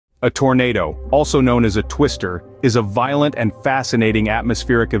A tornado, also known as a twister, is a violent and fascinating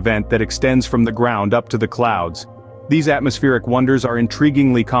atmospheric event that extends from the ground up to the clouds. These atmospheric wonders are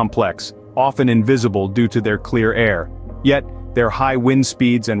intriguingly complex, often invisible due to their clear air. Yet, their high wind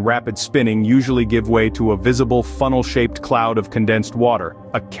speeds and rapid spinning usually give way to a visible funnel-shaped cloud of condensed water,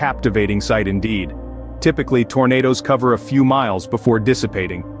 a captivating sight indeed. Typically, tornadoes cover a few miles before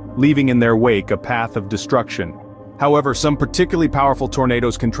dissipating, leaving in their wake a path of destruction. However, some particularly powerful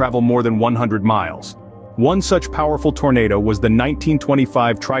tornadoes can travel more than 100 miles. One such powerful tornado was the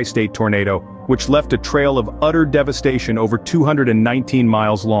 1925 tri-state tornado, which left a trail of utter devastation over 219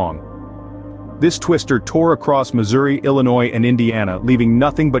 miles long. This twister tore across Missouri, Illinois, and Indiana, leaving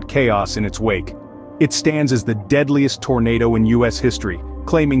nothing but chaos in its wake. It stands as the deadliest tornado in U.S. history,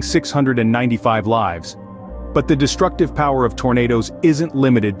 claiming 695 lives. But the destructive power of tornadoes isn't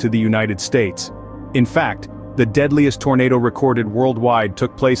limited to the United States. In fact, the deadliest tornado recorded worldwide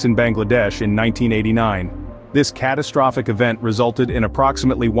took place in Bangladesh in 1989. This catastrophic event resulted in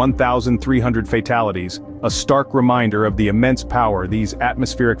approximately 1,300 fatalities, a stark reminder of the immense power these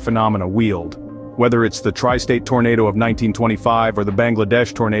atmospheric phenomena wield. Whether it's the tri-state tornado of 1925 or the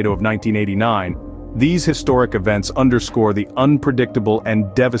Bangladesh tornado of 1989, these historic events underscore the unpredictable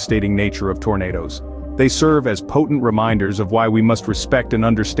and devastating nature of tornadoes. They serve as potent reminders of why we must respect and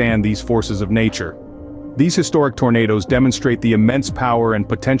understand these forces of nature. These historic tornadoes demonstrate the immense power and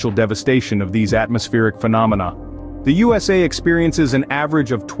potential devastation of these atmospheric phenomena. The USA experiences an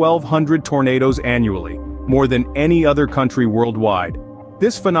average of 1,200 tornadoes annually, more than any other country worldwide.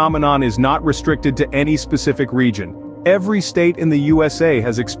 This phenomenon is not restricted to any specific region. Every state in the USA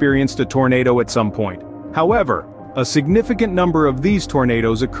has experienced a tornado at some point. However, a significant number of these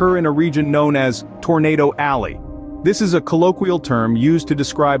tornadoes occur in a region known as Tornado Alley. This is a colloquial term used to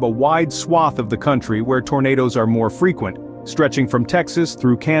describe a wide swath of the country where tornadoes are more frequent, stretching from Texas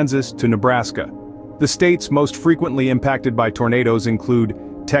through Kansas to Nebraska. The states most frequently impacted by tornadoes include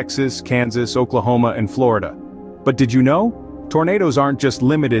Texas, Kansas, Oklahoma, and Florida. But did you know? Tornadoes aren't just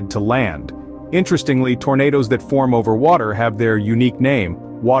limited to land. Interestingly, tornadoes that form over water have their unique name,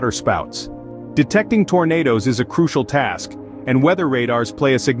 waterspouts. Detecting tornadoes is a crucial task, and weather radars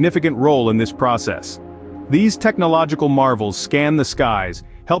play a significant role in this process. These technological marvels scan the skies,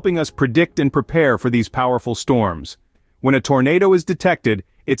 helping us predict and prepare for these powerful storms. When a tornado is detected,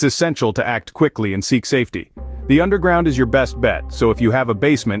 it's essential to act quickly and seek safety. The underground is your best bet, so if you have a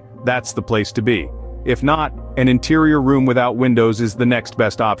basement, that's the place to be. If not, an interior room without windows is the next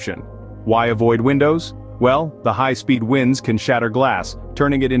best option. Why avoid windows? Well, the high-speed winds can shatter glass,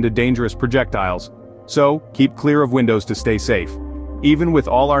 turning it into dangerous projectiles. So, keep clear of windows to stay safe. Even with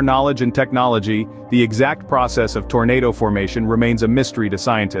all our knowledge and technology, the exact process of tornado formation remains a mystery to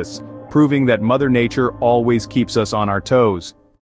scientists, proving that Mother Nature always keeps us on our toes.